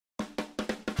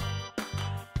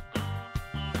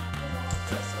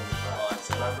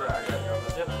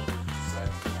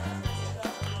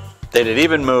Did it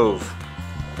even move?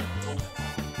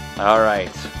 All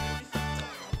right.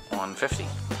 150.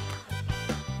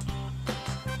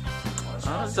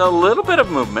 There's a little bit of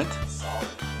movement.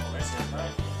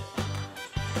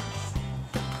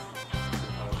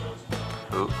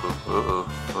 Ooh,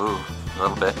 a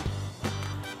little bit.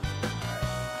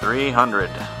 300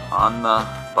 on the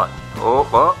button.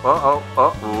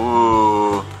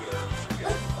 Ooh.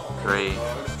 3.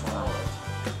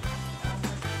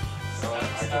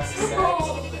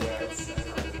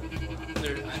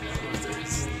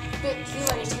 But he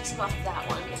already took some off that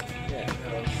one.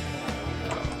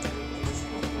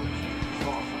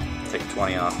 Take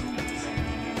 20 off.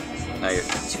 Now you're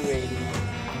 280.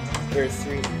 Or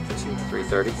 330.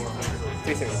 330, yeah.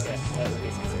 That would be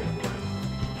 330.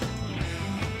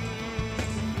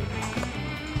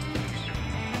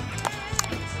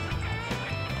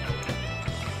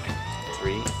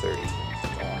 330.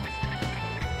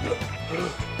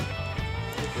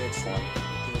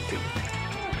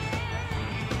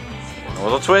 A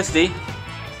little twisty.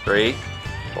 3,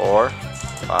 4,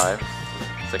 5,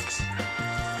 6,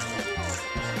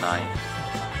 9,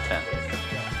 10.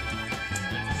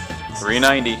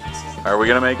 390. Are we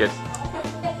gonna make it?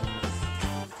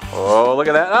 Oh, look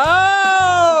at that!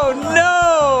 Oh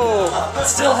no!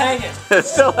 It's still hanging.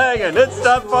 It's still hanging. It's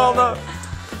not falling off.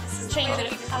 Change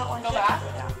it. I don't want to go back.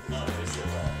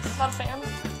 Not a fan.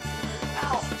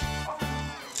 Ow.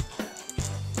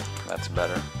 That's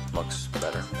better. Looks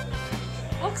better.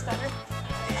 Looks better.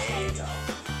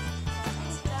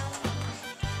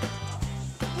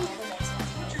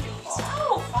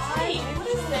 Oh, fine. What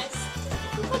is this?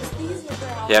 Who puts these in the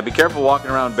ground? Yeah, be careful walking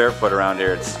around barefoot around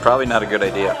here. It's probably not a good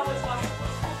idea.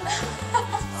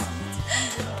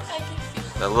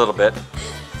 A little bit.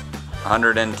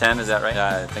 110, is that right?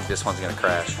 I think this one's gonna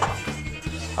crash.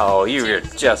 Oh, you're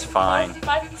just fine.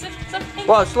 5, 6, 7, 8.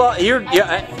 Well, slow. You're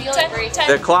yeah. 10.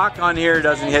 The clock on here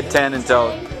doesn't hit 10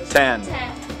 until 10.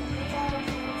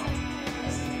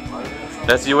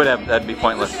 That's you would have. That'd be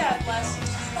pointless.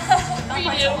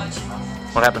 Redo.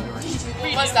 What happened?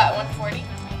 What's that, 140?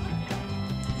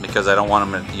 Because I don't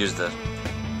want them to use the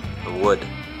wood.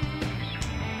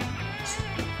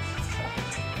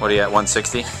 What are you at?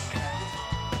 160?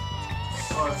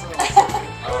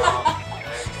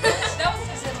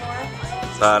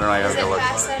 I don't know. I gotta go look.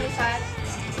 Past 75?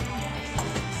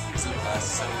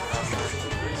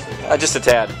 Just a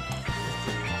tad.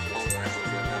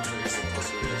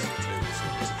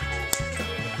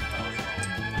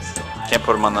 Can't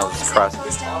put them on those cross.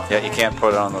 Yeah, you can't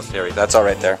put it on those areas. That's all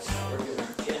right there.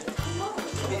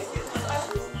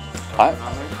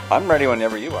 I'm ready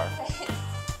whenever you are.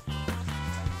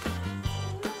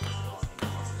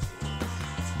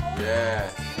 Yeah.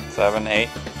 7, 8,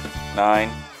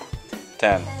 9,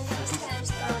 10. Just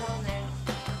throw it on there.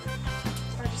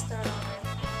 Or just throw it on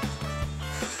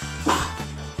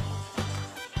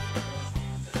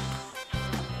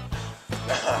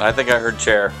there. I think I heard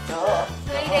chair. No,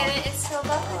 you didn't. It's still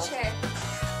above the chair.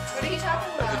 What are you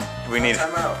talking about? We need.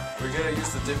 Time out. We're gonna use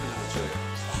the dip in the chair.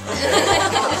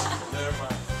 Never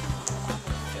mind.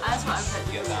 That's what I'm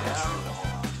putting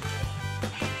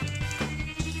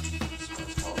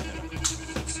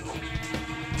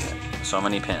So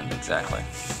many pins, exactly.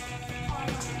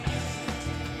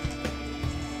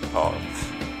 Oh,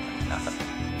 nothing.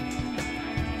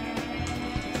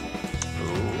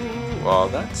 Ooh, well,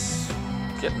 that's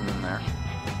getting in there.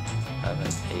 7,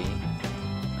 8,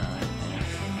 9,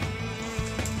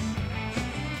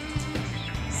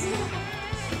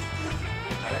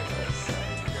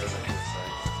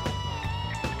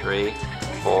 3,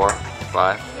 4,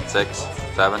 5, 6,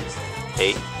 7,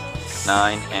 8,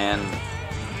 9, and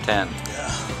 10.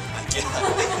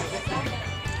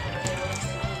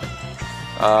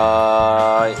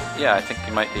 Yeah, I think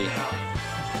you might be.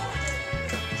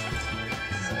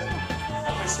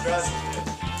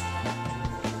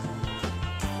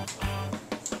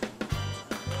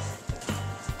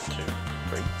 Two,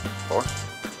 3, 4,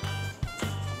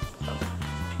 7,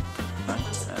 9,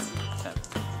 and 10.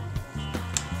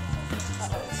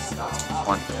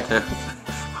 1, 2.